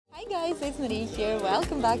guys, it's Marie here.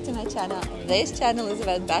 Welcome back to my channel. This channel is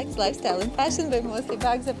about bags, lifestyle and fashion, but mostly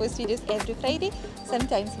bags. I post videos every Friday,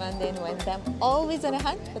 sometimes Monday and Wednesday. I'm always on a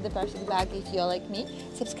hunt for the perfect bag. If you're like me,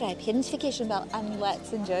 subscribe, hit the notification bell, and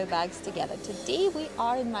let's enjoy bags together. Today we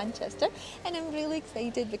are in Manchester and I'm really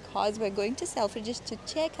excited because we're going to Selfridges to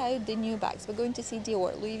check out the new bags. We're going to see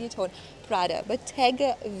DIOR, Louis Vuitton, PRADA,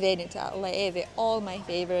 BOTTEGA, VENETA, LOEWE, all my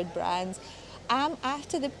favorite brands. I'm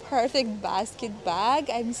after the perfect basket bag.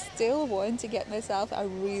 I'm still want to get myself a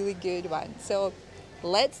really good one. So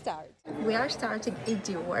let's start. We are starting a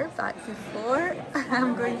DIOR, but before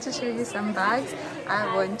I'm going to show you some bags,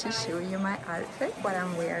 I want to show you my outfit, what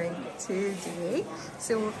I'm wearing today.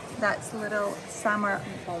 So that's a little summer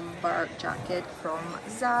bomber jacket from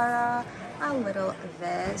Zara, a little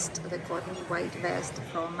vest, the cotton white vest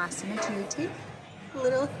from Massimo Dutti,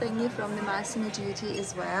 little thingy from the Massimo Dutti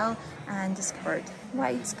as well, and a skirt,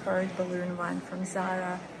 white skirt balloon one from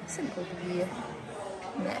Zara, simple blue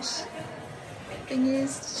mesh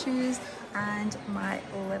thingies, shoes, and my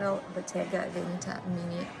little Bottega Veneta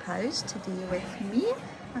mini pouch today with me,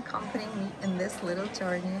 accompanying me in this little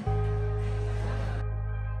journey.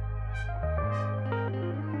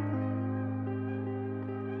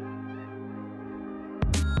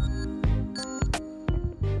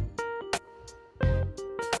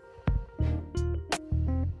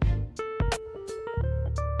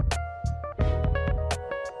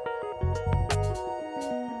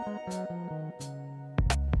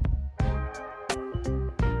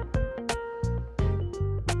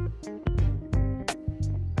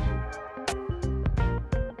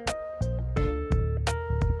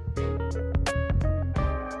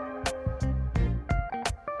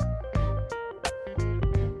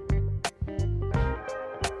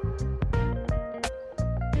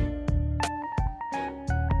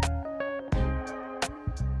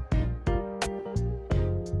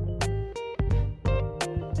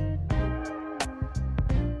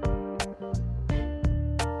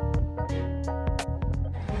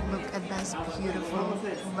 This beautiful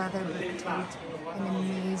leather booted, an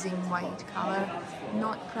amazing white color,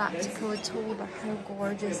 not practical at all, but how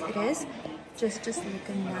gorgeous it is. Just look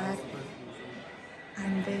at that.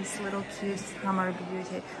 And this little cute summer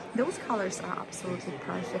beauty. Those colors are absolutely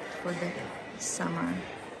perfect for the summer.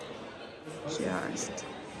 Just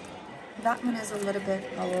that one is a little bit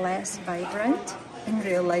less vibrant in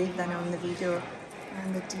real life than on the video.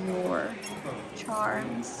 And the DIOR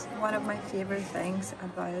charms. One of my favorite things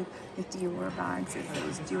about the DIOR bags is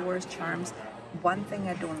those DIOR charms. One thing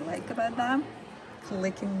I don't like about them,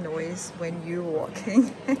 clicking noise when you're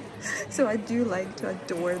walking. So I do like to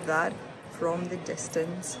adore that from the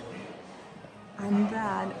distance. And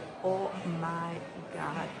then, oh my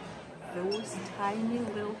god, those tiny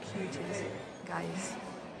little cuties, guys,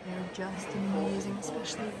 they're just amazing,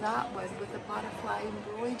 especially that one with the butterfly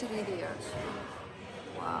embroidery there.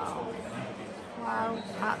 Wow, wow,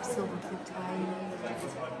 absolutely tiny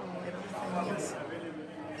little things.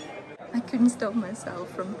 I couldn't stop myself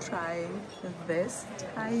from trying this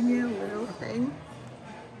tiny little thing.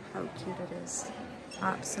 How cute it is.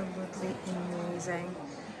 Absolutely amazing.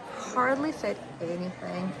 Hardly fit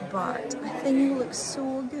anything, but I think it looks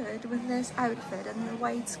so good with this outfit and the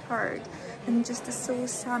white skirt, and just is so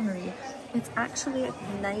summery. It's actually a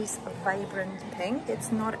nice vibrant pink.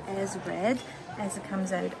 It's not as red as it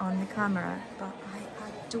comes out on the camera, but I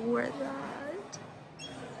adore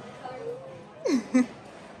that.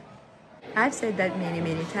 I've said that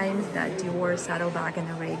many times that DIOR saddlebag in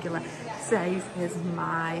a regular size is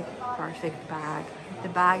my perfect bag. The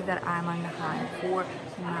bag that I'm on the hunt for,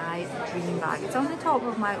 my dream bag. It's on the top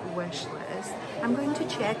of my wish list. I'm going to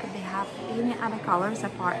check if they have any other colors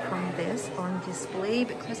apart from this on display,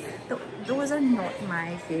 because those are not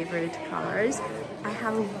my favorite colors. I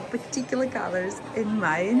have particular colors in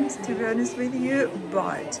mind, to be honest with you,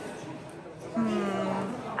 but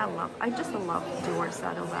I just love DIOR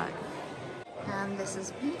saddlebag. And this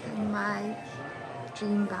is me in my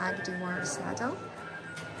dream bag DIOR saddle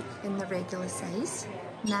in the regular size.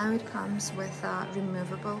 Now it comes with a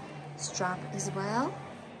removable strap as well.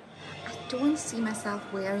 I don't see myself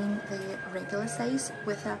wearing the regular size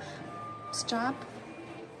with a strap.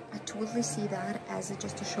 I totally see that as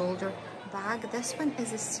just a shoulder bag. This one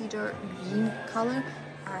is a cedar green color,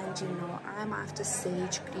 and you know I'm after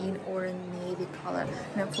sage green or a navy color,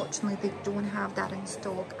 and unfortunately they don't have that in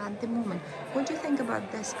stock at the moment. What do you think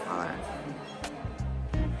about this color?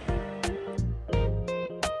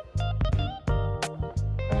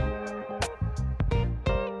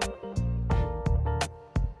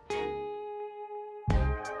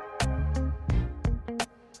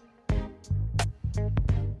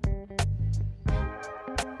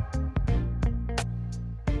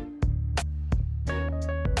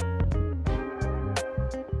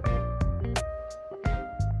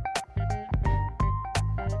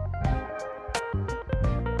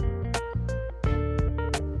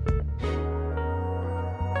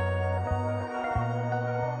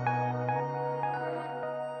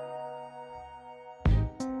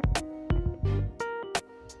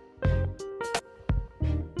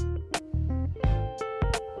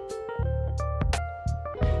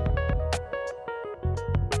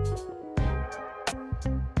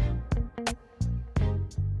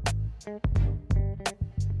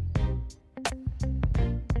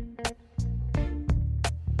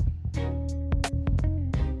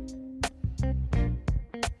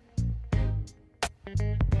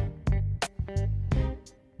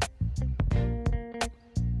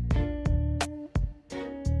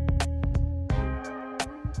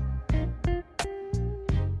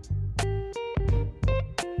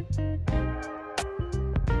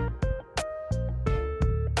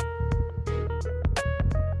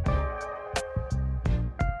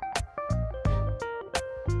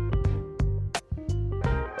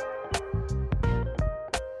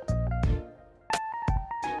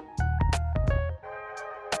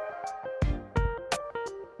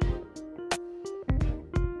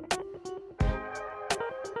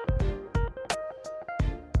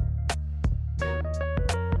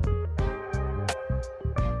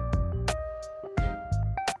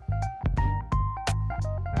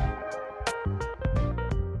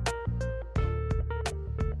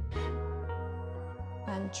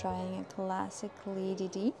 trying a classic Lady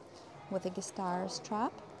D with a star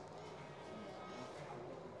strap.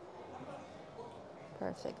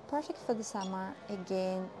 Perfect. Perfect for the summer.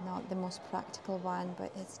 Again, not the most practical one,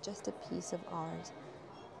 but it's just a piece of art.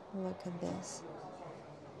 Look at this.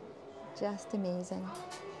 Just amazing.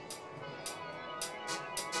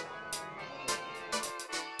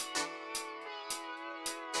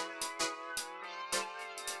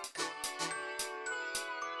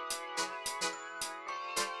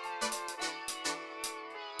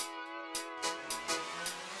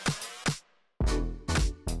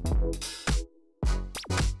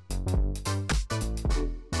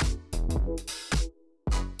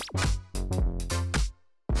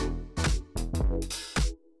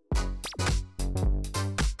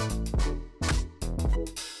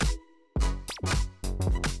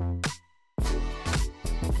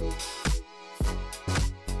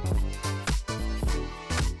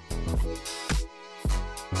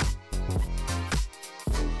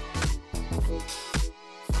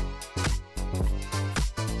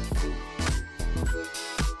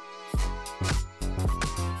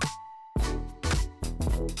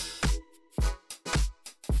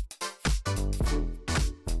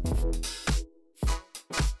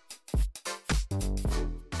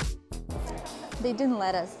 They didn't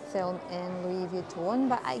let us film in Louis Vuitton,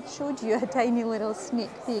 but I showed you a tiny little sneak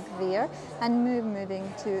peek there. And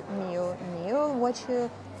moving to MIUMIU, what you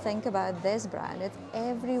think about this brand? It's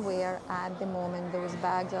everywhere at the moment. Those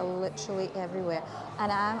bags are literally everywhere.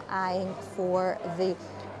 And I'm eyeing for the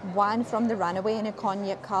one from the Runaway in a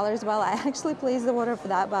cognac color as well. I actually placed the order for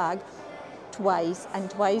that bag twice, and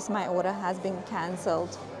twice my order has been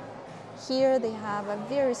cancelled. Here they have a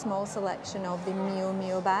very small selection of the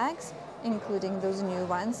MIUMIU bags, including those new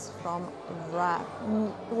ones from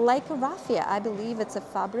like a raffia. I believe it's a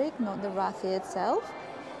fabric, not the raffia itself.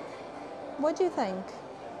 What do you think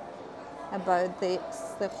about the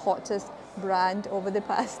hottest brand over the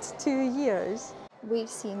past 2 years? We've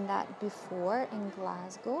seen that before in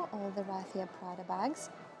Glasgow, all the raffia Prada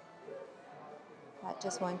bags. I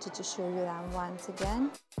just wanted to show you that once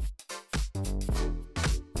again.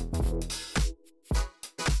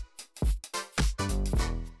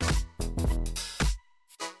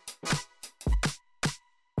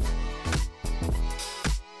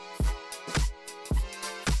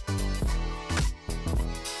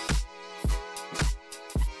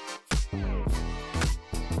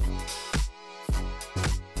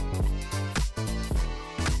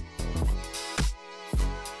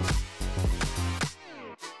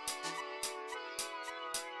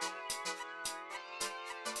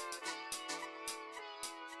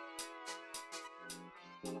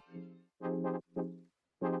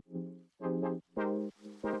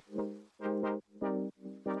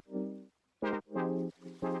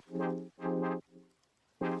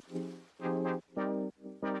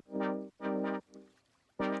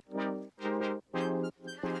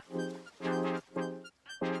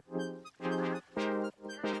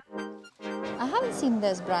 I haven't seen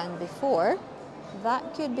this brand before.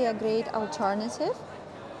 That could be a great alternative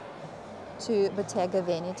to Bottega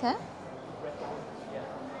Veneta.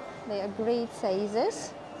 They are great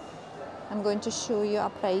sizes. I'm going to show you a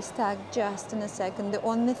price tag just in a second. The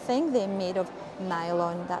only thing, they're made of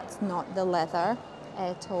nylon. That's not the leather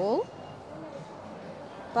at all.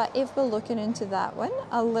 But if we're looking into that one,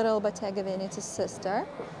 a little Bottega Veneta sister,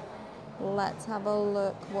 let's have a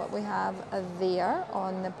look what we have there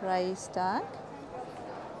on the price tag.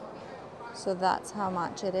 So that's how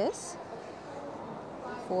much it is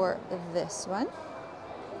for this one.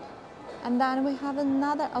 And then we have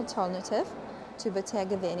another alternative to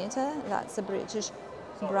Bottega Veneta. That's a British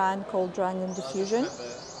brand called Dragon Diffusion.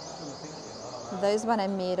 Those one are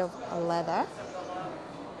made of leather.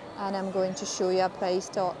 And I'm going to show you a price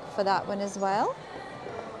tag for that one as well.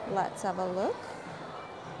 Let's have a look.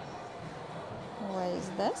 Where is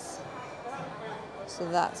this? So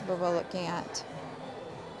that's what we're looking at.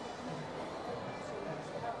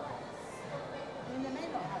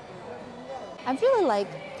 I really like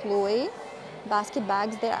Chloe basket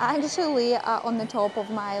bags. They're actually on the top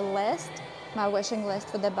of my list, my wishing list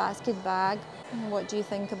for the basket bag. What do you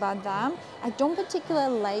think about them? I don't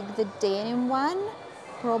particularly like the denim one.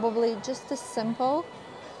 Probably just the simple,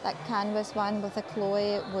 that canvas one with a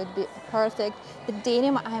Chloe would be perfect. The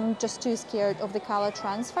denim, I'm just too scared of the color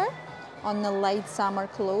transfer on the light summer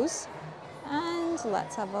clothes. And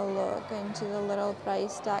let's have a look into the little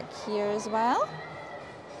price tag here as well.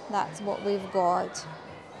 That's what we've got.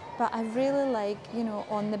 But I really like, you know,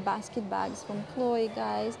 on the basket bags from Chloe,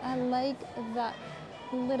 guys, I like that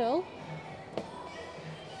little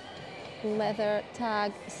leather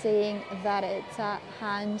tag saying that it's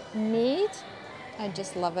handmade. I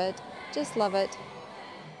just love it, just love it.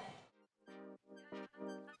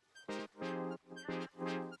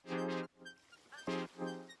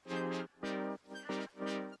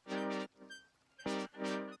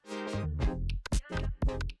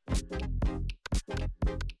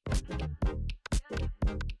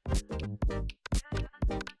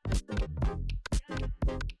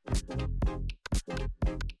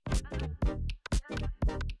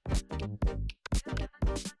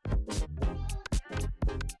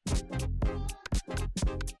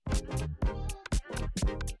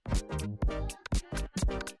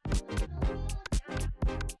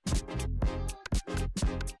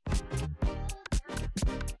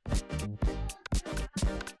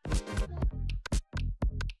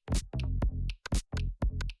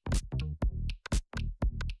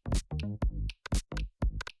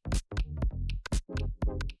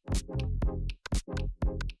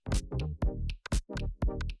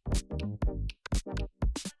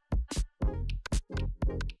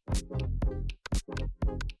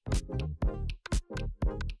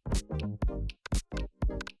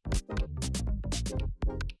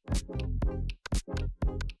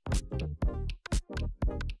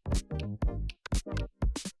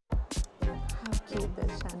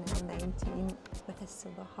 This Chanel 19 with a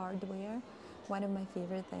silver hardware. One of my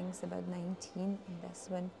favorite things about 19, this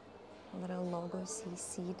one, a little logo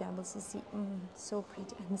CC, double CC, so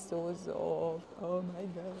pretty and so soft, oh my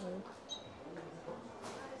god.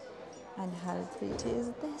 And how pretty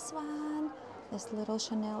is this one? This little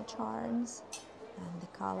Chanel charms and the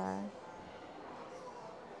color.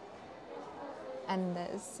 And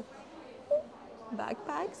this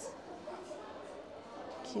backpacks,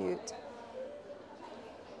 cute.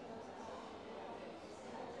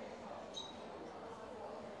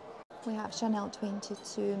 We have Chanel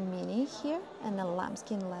 22 mini here and a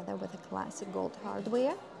lambskin leather with a classic gold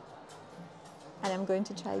hardware. And I'm going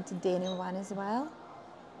to try the denim one as well.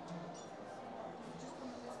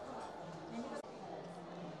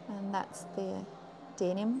 And that's the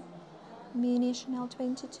denim mini Chanel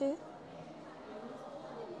 22.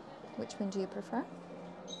 Which one do you prefer?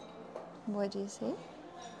 What do you say?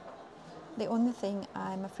 The only thing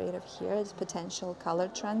I'm afraid of here is potential color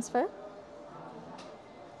transfer.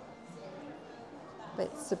 But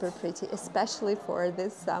it's super pretty, especially for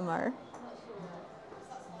this summer.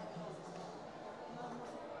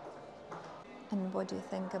 And what do you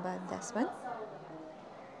think about this one?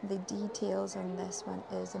 The details on this one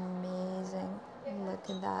is amazing. Look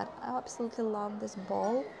at that. I absolutely love this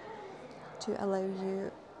ball to allow you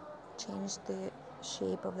change the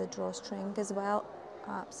shape of the drawstring as well.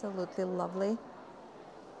 Absolutely lovely.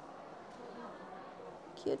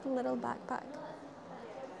 Cute little backpack.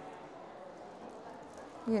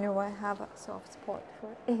 You know, I have a soft spot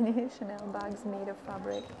for any Chanel bags made of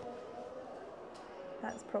fabric.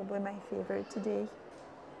 That's probably my favorite today.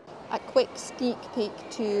 A quick sneak peek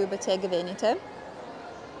to Bottega Veneta.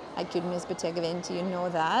 I could miss Bottega Veneta, you know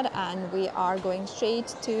that. And we are going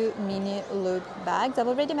straight to mini loop bags. I've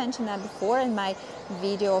already mentioned that before in my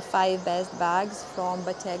video of 5 best bags from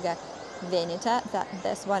Bottega Veneta, that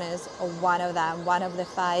this one is one of them, one of the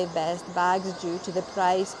 5 best bags due to the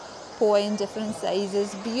price point, different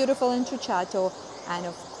sizes, beautiful intrecciato, and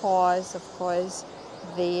of course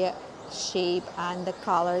the shape and the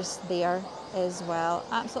colors there as well.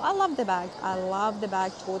 So I love the bag. I love the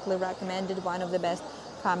bag. Totally recommended. One of the best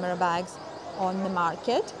camera bags on the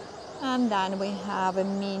market. And then we have a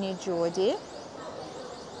mini Jodie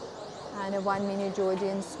and a one mini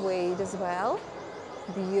Jodie in suede as well.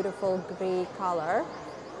 Beautiful grey color.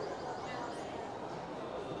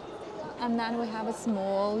 And then we have a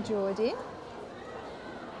small Jodie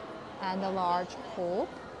and a large Hope.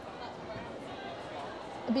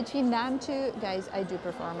 Between them two, guys, I do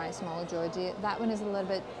prefer my small Jodie. That one is a little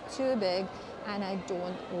bit too big and I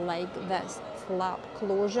don't like this flap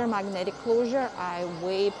closure, magnetic closure. I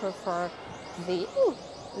way prefer the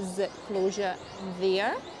zip closure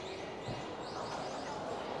there.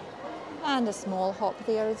 And a small Hop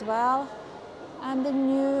there as well. And the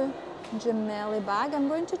new Gemelli bag. I'm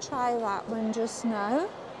going to try that one just now.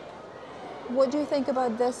 What do you think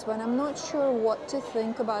about this one? I'm not sure what to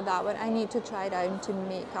think about that one. I need to try it out to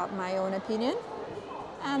make up my own opinion.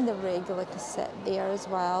 And the regular cassette there as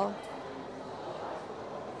well.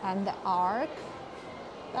 And the Arc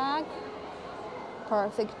bag.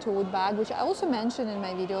 Perfect tote bag, which I also mentioned in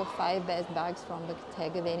my video of 5 best bags from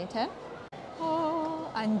Bottega Veneta.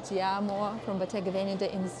 Oh, Andiamo from Bottega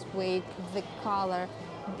Veneta in suede. The color,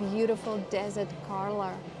 beautiful desert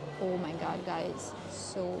color. Oh my god, guys,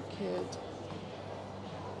 so cute.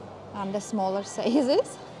 and the smaller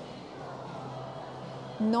sizes.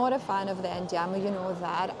 Not a fan of the Andiamo, you know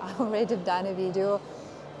that. I already have done a video,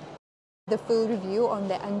 the full review on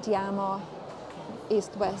the Andiamo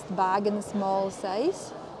East-West bag in the small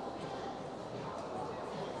size.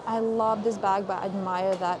 I love this bag, but I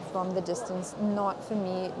admire that from the distance. Not for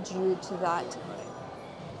me due to that.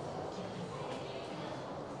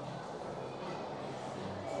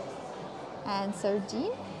 And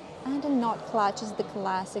sardine, and a knot clutch is the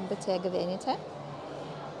classic Bottega Veneta.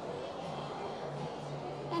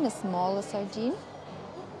 And a smaller sardine.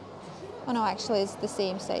 Oh no, actually it's the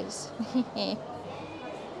same size.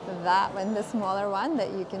 That one, the smaller one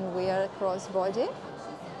that you can wear crossbody.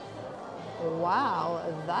 Wow,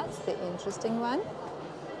 that's the interesting one.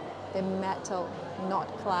 The metal knot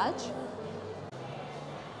clutch.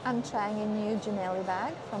 I'm trying a new Gemelli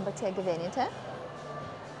bag from Bottega Veneta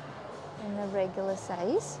in a regular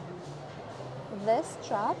size. This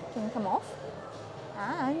strap can come off,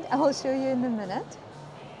 and I will show you in a minute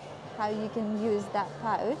how you can use that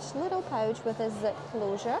pouch, little pouch with a zip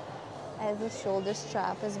closure as a shoulder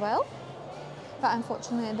strap as well. But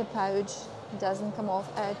unfortunately the pouch doesn't come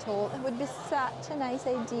off at all. It would be such a nice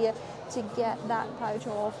idea to get that pouch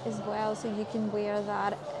off as well, so you can wear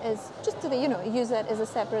that as just to, you know, use it as a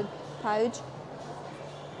separate pouch.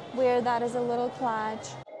 Wear that as a little clutch.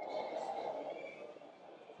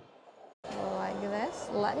 Like this.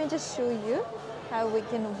 Let me just show you how we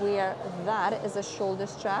can wear that as a shoulder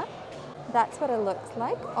strap. That's what it looks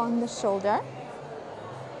like on the shoulder.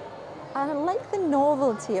 And I like the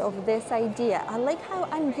novelty of this idea. I like how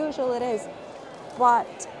unusual it is.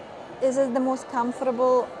 But is it the most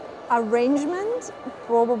comfortable arrangement?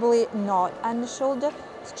 Probably not. And the shoulder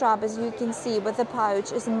strap, as you can see, with the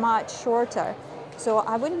pouch is much shorter. So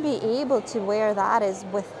I wouldn't be able to wear that as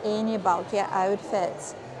with any bulkier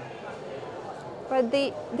outfits. But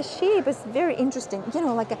the shape is very interesting. You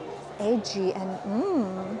know, like a edgy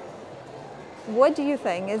and What do you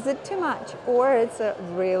think? Is it too much, or it's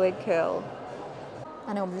really cool?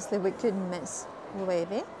 And obviously we couldn't miss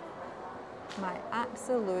LOEWE, my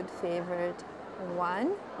absolute favorite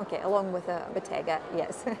one. Okay, along with the Bottega,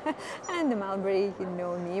 yes, and the Mulberry, you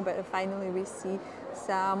know me. But finally we see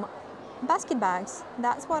some basket bags.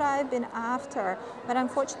 That's what I've been after. But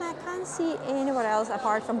unfortunately I can't see anywhere else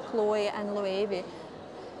apart from Chloe and LOEWE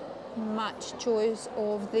much choice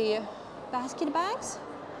of the basket bags.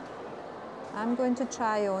 I'm going to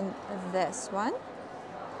try on this one,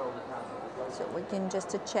 so we can just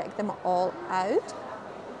to check them all out.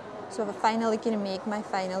 So I finally can make my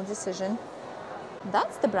final decision.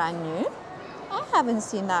 That's the brand new. I haven't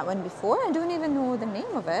seen that one before. I don't even know the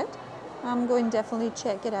name of it. I'm going to definitely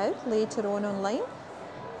check it out later on online.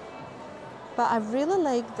 But I really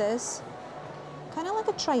like this, kind of like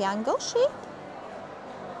a triangle shape.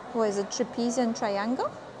 What is it, trapezium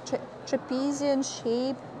triangle? Trapezium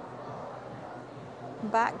shape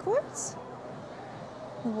backwards.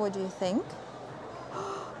 What do you think?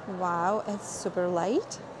 Wow, it's super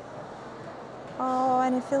light. Oh,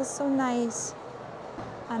 and it feels so nice.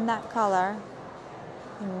 And that color,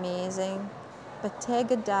 amazing.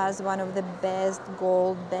 Bottega does one of the best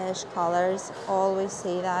gold beige colors. Always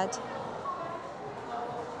say that.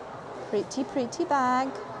 Pretty, pretty bag.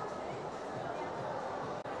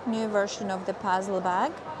 New version of the puzzle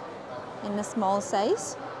bag in a small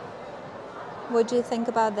size. What do you think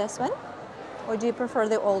about this one? Or do you prefer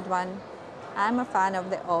the old one? I'm a fan of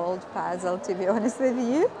the old puzzle, to be honest with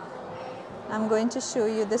you. I'm going to show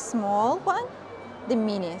you the small one, the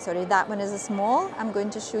mini, sorry, that one is a small. I'm going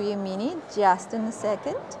to show you mini just in a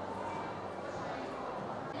second.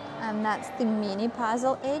 And that's the mini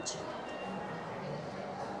puzzle edge.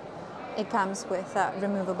 It comes with a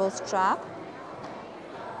removable strap.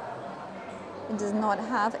 It does not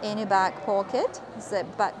have any back pocket, zip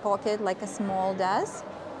back pocket like a small does.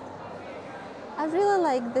 I really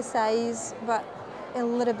like the size, but a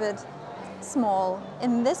little bit small.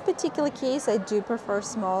 In this particular case, I do prefer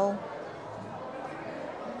small.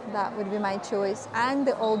 That would be my choice. And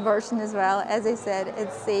the old version as well. As I said,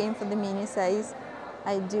 it's same for the mini size.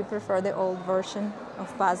 I do prefer the old version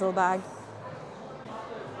of puzzle bag.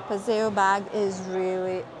 Paseo bag is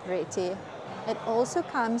really pretty. It also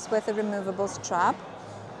comes with a removable strap.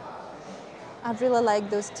 I really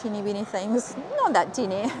like those teeny weeny things, not that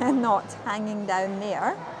teeny, not hanging down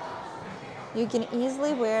there. You can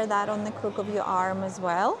easily wear that on the crook of your arm as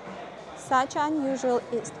well. Such unusual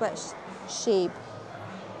east-west shape.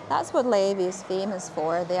 That's what LOEWE is famous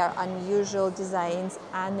for, their unusual designs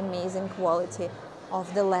and amazing quality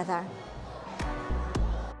of the leather.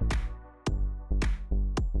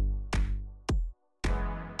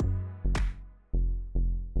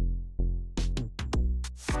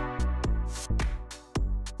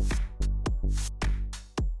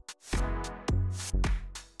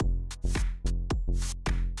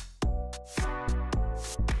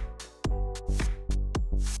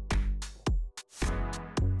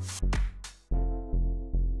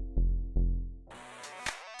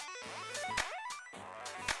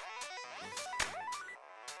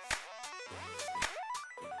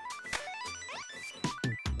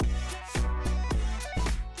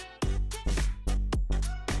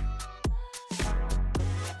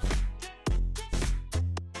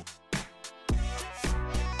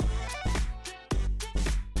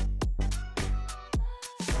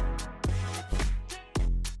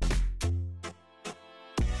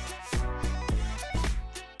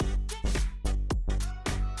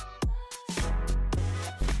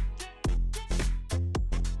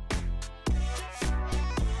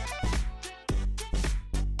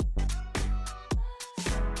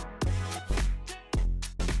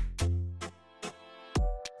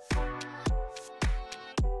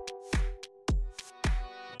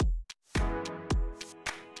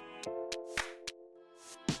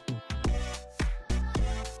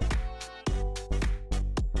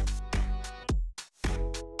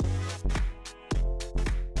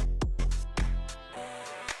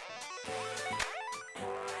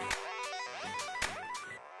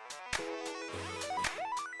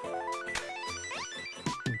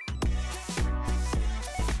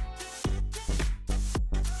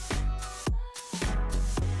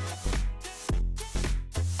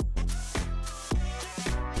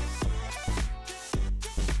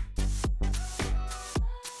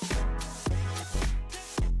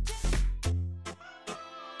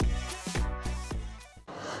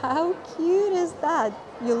 How cute is that?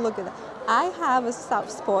 You look at that. I have a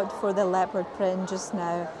soft spot for the leopard print just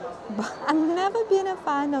now, but I've never been a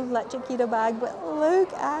fan of La Chiquita bag, but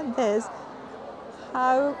look at this.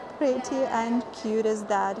 How pretty and cute is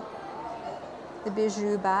that? The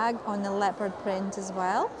bijou bag on the leopard print as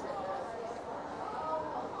well.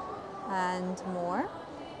 And more.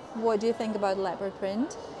 What do you think about leopard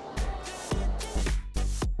print?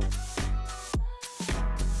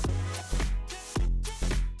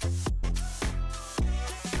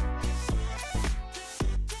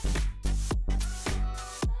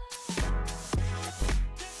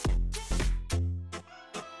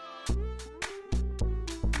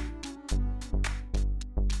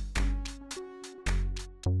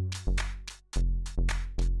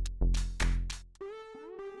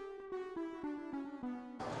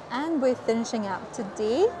 And we're finishing up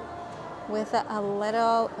today with a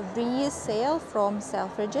little resale from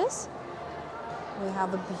Selfridges. We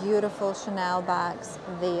have a beautiful Chanel bags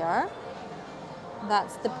there.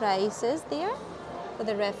 That's the prices there for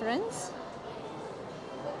the reference.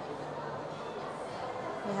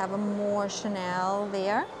 We have a more Chanel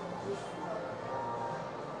there.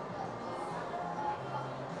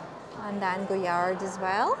 And then DIOR as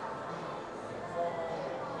well.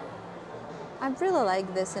 I really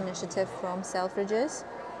like this initiative from Selfridges.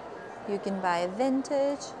 You can buy a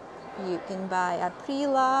vintage, you can buy a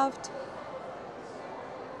pre-loved.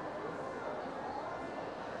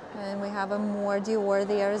 And we have a more DIOR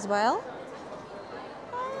there as well.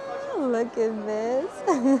 Oh, look at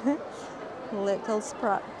this. Little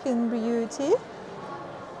sparkling beauty.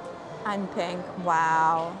 And pink,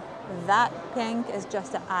 wow. That pink is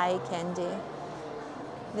just an eye candy.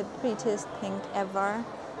 The prettiest pink ever.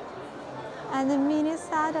 And the mini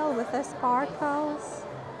saddle with the sparkles.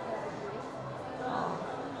 Oh,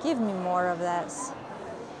 give me more of this.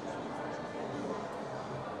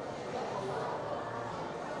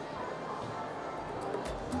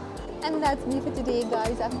 And that's me for today,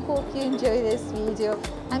 guys. I hope you enjoyed this video.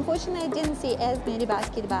 Unfortunately, I didn't see as many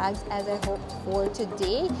basket bags as I hoped for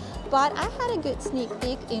today, but I had a good sneak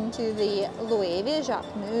peek into the LOEWE,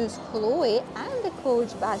 Jacquemus, Chloe, and the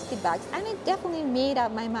Coach basket bags, and I definitely made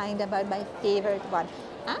up my mind about my favorite one.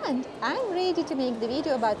 And I'm ready to make the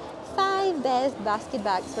video about 5 best basket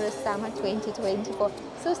bags for summer 2024.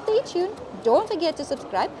 So stay tuned. Don't forget to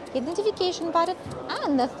subscribe, hit the notification button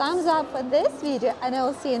and the thumbs up for this video, and I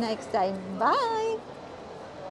will see you next time. Bye!